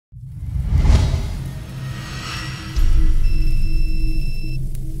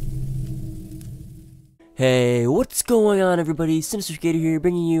Hey, what's going on everybody? Sinister Skater here,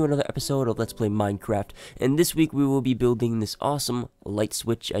 bringing you another episode of Let's Play Minecraft. And this week we will be building this awesome light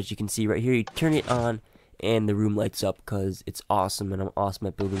switch. As you can see right here, you turn it on and the room lights up because it's awesome and I'm awesome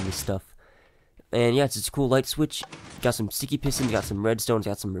at building this stuff. And yeah, it's a cool light switch. Got some sticky pistons, got some redstones,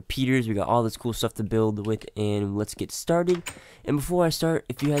 got some repeaters. We got all this cool stuff to build with, and let's get started. And before I start,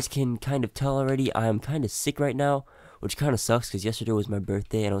 if you guys can kind of tell already, I am kind of sick right now, which kind of sucks because yesterday was my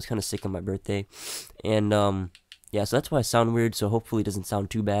birthday and I was kind of sick on my birthday. And yeah, so that's why I sound weird, so hopefully it doesn't sound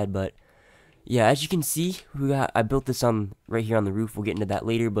too bad. But yeah, as you can see, I built this on right here on the roof. We'll get into that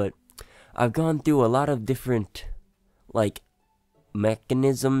later, but I've gone through a lot of different like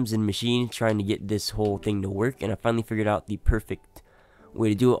mechanisms and machines trying to get this whole thing to work, and I finally figured out the perfect way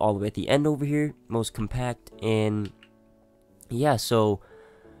to do it all the way at the end over here, most compact. And yeah, so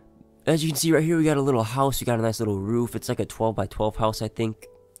as you can see right here, we got a little house, we got a nice little roof. It's like a 12 by 12 house, I think.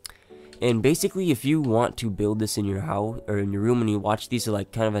 And basically, if you want to build this in your house or in your room and you watch these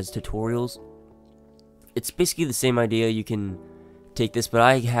like kind of as tutorials, it's basically the same idea. You can take this, but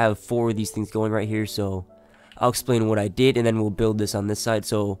I have 4 of these things going right here, so I'll explain what I did and then we'll build this on this side.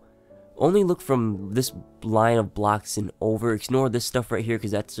 So only look from this line of blocks and over. Ignore this stuff right here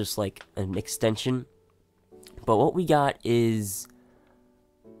because that's just like an extension. But what we got is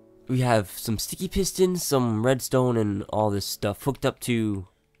we have some sticky pistons, some redstone, and all this stuff hooked up to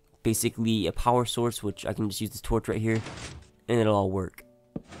basically a power source, which I can just use this torch right here and it'll all work.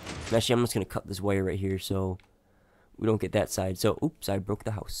 And actually, I'm just going to cut this wire right here so we don't get that side. So, oops, I broke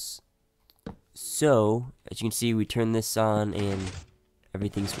the house. So, as you can see, we turn this on and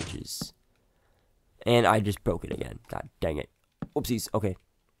everything switches. And I just broke it again. God dang it. Oopsies. Okay.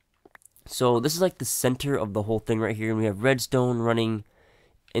 So, this is like the center of the whole thing right here. And we have redstone running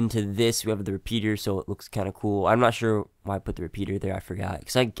into this. We have the repeater, so it looks kind of cool. I'm not sure why I put the repeater there. I forgot.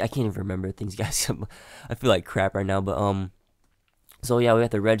 Because I can't even remember things, guys. I feel like crap right now. But, so yeah, we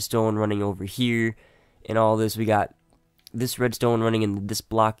got the redstone running over here. And all this. We got this redstone running in this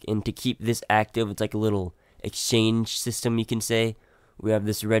block, and to keep this active, it's like a little exchange system, you can say. We have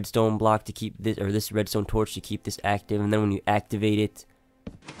this redstone block to keep this, or this redstone torch to keep this active, and then when you activate it,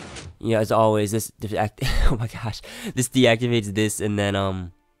 you know, as always, this oh my gosh, this deactivates this, and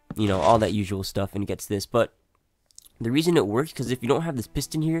then you know, all that usual stuff, and it gets this. But the reason it works, because if you don't have this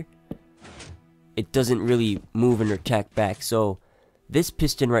piston here, it doesn't really move and attack back. So this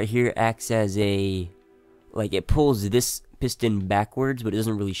piston right here acts as a, like, it pulls this piston backwards, but it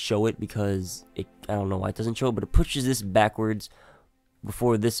doesn't really show it because it, I don't know why it doesn't show it, but it pushes this backwards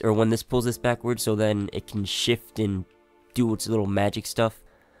before this, or when this pulls this backwards, so then it can shift and do its little magic stuff.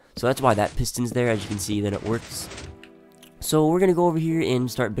 So that's why that piston's there. As you can see, then it works. So we're gonna go over here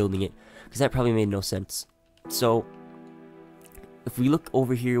and start building it, because that probably made no sense. So if we look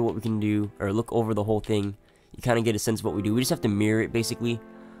over here, what we can do, or look over the whole thing, you kind of get a sense of what we do. We just have to mirror it basically.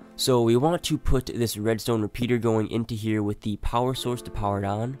 So we want to put this redstone repeater going into here with the power source to power it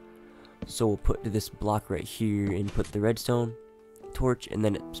on. So we'll put this block right here and put the redstone torch, and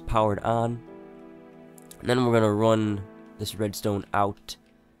then it's powered on. And then we're going to run this redstone out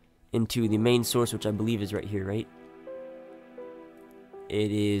into the main source, which I believe is right here, right?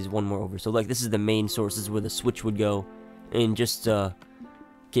 It is one more over. So like, this is the main source. This is where the switch would go. And just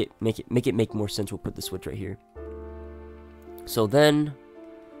make it make more sense, we'll put the switch right here. So then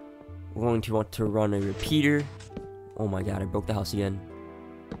we're going to want to run a repeater. Oh my god, I broke the house again.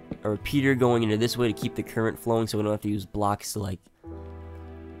 A repeater going into this way to keep the current flowing, so we don't have to use blocks to like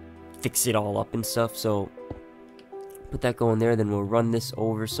fix it all up and stuff. So put that going there, then we'll run this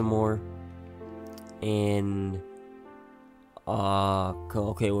over some more. And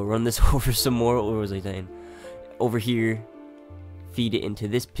okay, we'll run this over some more. What was I saying? Over here, feed it into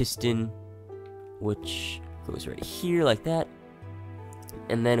this piston, which goes right here like that.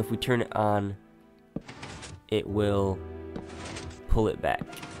 And then if we turn it on, it will pull it back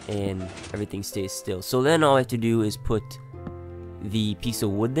and everything stays still. So then all I have to do is put the piece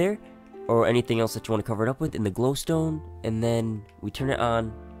of wood there, or anything else that you want to cover it up with, in the glowstone, and then we turn it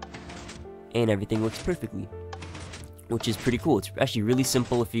on and everything works perfectly, which is pretty cool. It's actually really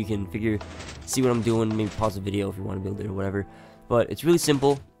simple. If you can see what I'm doing, maybe pause the video if you want to build it or whatever. But it's really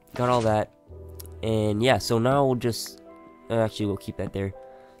simple. Got all that. And yeah, so now we'll just actually, we'll keep that there.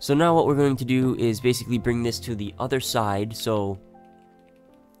 So now what we're going to do is basically bring this to the other side. So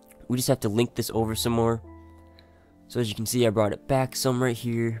we just have to link this over some more. So as you can see, I brought it back some right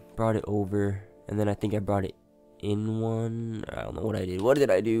here, brought it over, and then I think I brought it in one. I don't know what I did. What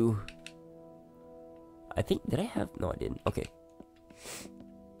did I do? I think, did I have? No, I didn't. Okay.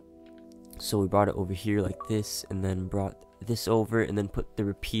 So we brought it over here like this, and then brought this over and then put the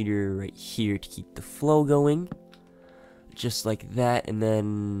repeater right here to keep the flow going. Just like that, and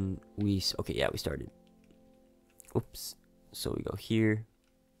then okay, yeah, we started. Oops. So we go here,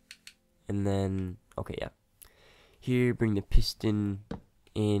 and then, okay, yeah. Here, bring the piston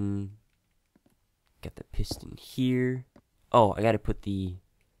in. Got the piston here. Oh, I gotta put bring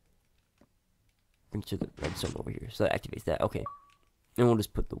to the redstone over here. So that activates that, okay. And we'll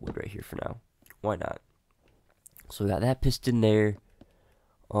just put the wood right here for now. Why not? So we got that piston there.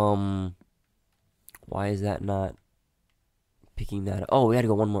 Why is that not picking that up? Oh, we gotta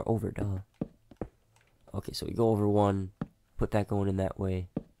go one more over, duh. Okay, so we go over one, put that going in that way.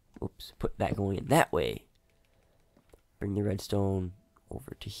 Oops, put that going in that way. Bring the redstone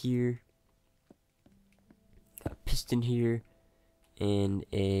over to here. Got a piston here. And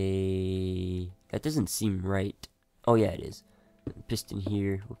that doesn't seem right. Oh yeah, it is. Piston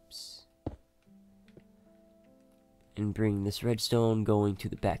here. Oops. And bring this redstone going to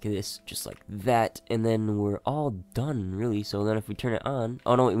the back of this, just like that. And then we're all done, really. So then if we turn it on...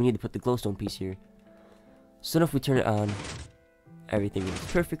 Oh no, wait, we need to put the glowstone piece here. So then if we turn it on, everything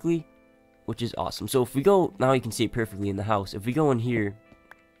works perfectly, which is awesome. So if we go... Now you can see it perfectly in the house. If we go in here...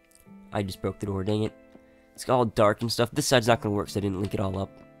 I just broke the door, dang it. It's all dark and stuff. This side's not going to work, so I didn't link it all up.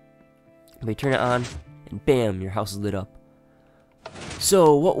 If we turn it on, and bam, your house is lit up.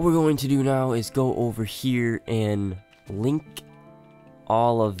 So what we're going to do now is go over here and link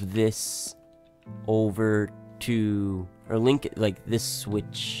all of this over to, or link it like this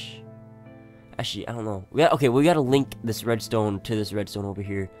switch. Actually, I don't know. Okay, we gotta link this redstone to this redstone over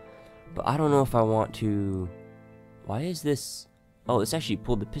here, but I don't know if I want to. Why is this? Oh, it's actually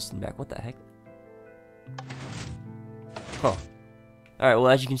pulled the piston back. What the heck? Huh. Alright, well,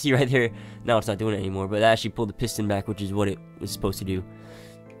 as you can see right there, now it's not doing it anymore, but that actually pulled the piston back, which is what it was supposed to do.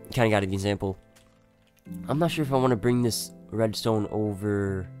 Kind of got an example. I'm not sure if I want to bring this redstone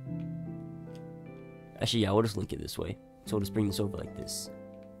over. Actually, yeah, we'll just link it this way. So we'll just bring this over like this.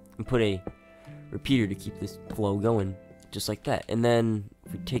 And put a repeater to keep this flow going, just like that. And then,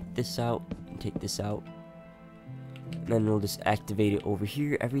 if we take this out, and take this out, and then we'll just activate it over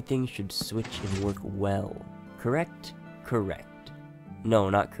here, everything should switch and work well. Correct? Correct.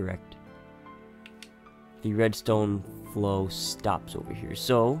 No, not correct. The redstone flow stops over here.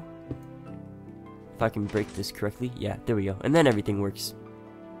 So, if I can break this correctly, yeah, there we go. And then everything works.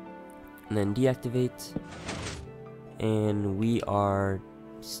 And then deactivate. And we are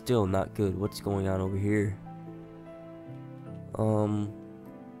still not good. What's going on over here?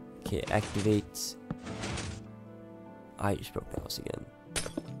 Okay, activate. I just broke the house again.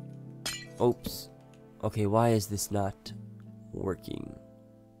 Oops. Okay, why is this not working?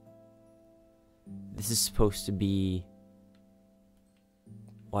 This is supposed to be...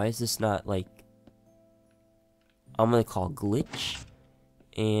 Why is this not, like... I'm gonna call glitch.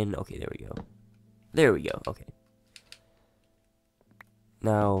 And, okay, there we go. There we go, okay.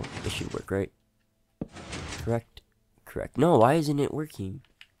 Now, it should work, right? Correct? Correct. No, why isn't it working?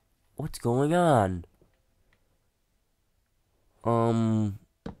 What's going on? I'm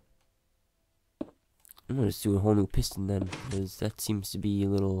gonna just do a whole new piston then, because that seems to be a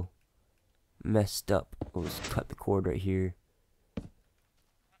little messed up. We'll just cut the cord right here.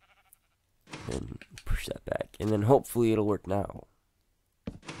 And push that back. And then hopefully it'll work now.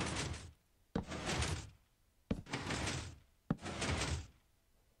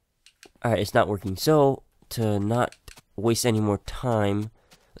 Alright, it's not working. So, to not waste any more time,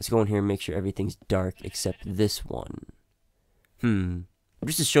 let's go in here and make sure everything's dark except this one.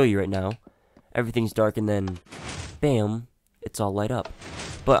 Just to show you right now, everything's dark and then, bam, it's all light up.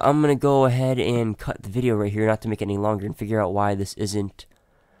 But I'm going to go ahead and cut the video right here, not to make it any longer, and figure out why this isn't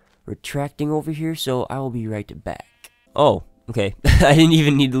retracting over here, so I will be right back. Oh, okay. I didn't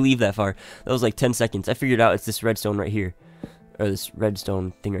even need to leave that far. That was like 10 seconds. I figured out it's this redstone right here. Or this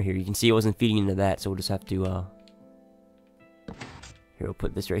redstone thing right here. You can see it wasn't feeding into that, so we'll just have to, here, we'll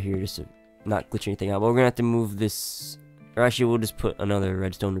put this right here just to not glitch anything out. But we're going to have to move this, or actually we'll just put another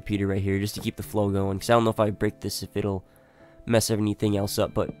redstone repeater right here just to keep the flow going. Because I don't know if I break this, if it'll mess anything else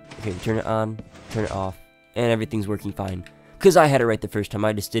up. But, okay, turn it on, turn it off, and everything's working fine. Because I had it right the first time,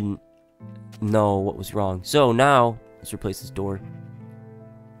 I just didn't know what was wrong. So now, let's replace this door.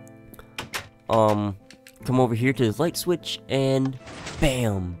 Come over here to the light switch, and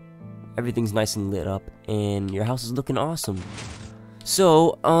bam! Everything's nice and lit up, and your house is looking awesome.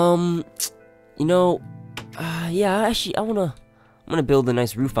 So, you know, yeah, actually, I'm gonna build a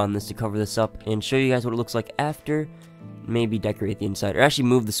nice roof on this to cover this up, and show you guys what it looks like after. Maybe decorate the inside, or actually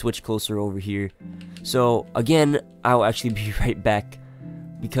move the switch closer over here. So, again, I'll actually be right back,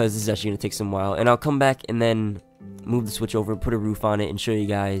 because this is actually gonna take some while, and I'll come back and then move the Switch over, put a roof on it, and show you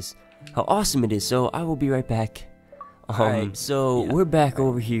guys how awesome it is. So I will be right back. We're back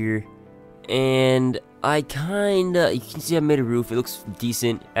over here, and I kinda, you can see I made a roof. It looks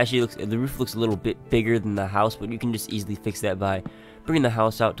decent. Actually, the roof looks a little bit bigger than the house, but you can just easily fix that by bringing the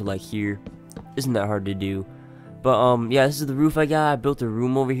house out to like here. Isn't that hard to do? But yeah, this is the roof I got. I built a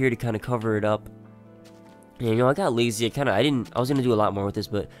room over here to kind of cover it up. And you know, I got lazy. I was gonna do a lot more with this,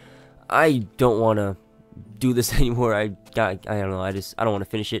 but I don't want to do this anymore. I don't know. I don't want to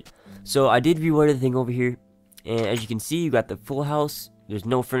finish it. So I did rewire the thing over here. And as you can see, you got the full house. There's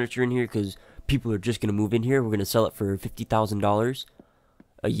no furniture in here because people are just going to move in here. We're going to sell it for $50,000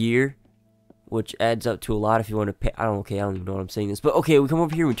 a year, which adds up to a lot if you want to pay. I don't even know what I'm saying this. But okay, we come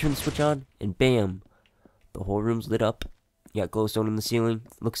over here, we turn the switch on, and bam, the whole room's lit up. You got glowstone in the ceiling.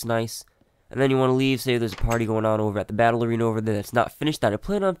 Looks nice. And then you want to leave, say there's a party going on over at the battle arena over there that's not finished, that I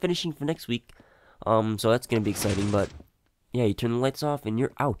plan on finishing for next week. So that's going to be exciting. But yeah, you turn the lights off and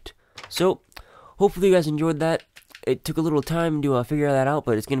you're out. So hopefully you guys enjoyed that. It took a little time to figure that out,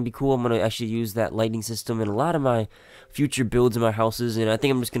 but it's going to be cool. I'm going to actually use that lighting system in a lot of my future builds in my houses, and I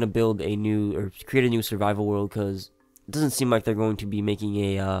think I'm just going to build a new, or create a new survival world, because it doesn't seem like they're going to be making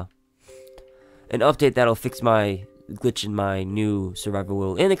an update that'll fix my glitch in my new survival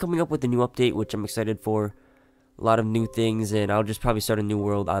world. And they're coming up with a new update, which I'm excited for. A lot of new things, and I'll just probably start a new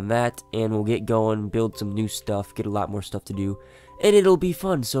world on that, and we'll get going, build some new stuff, get a lot more stuff to do, and it'll be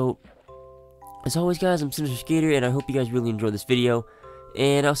fun. So as always, guys, I'm Sinister Skater, and I hope you guys really enjoyed this video,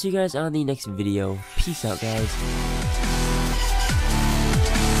 and I'll see you guys on the next video. Peace out, guys.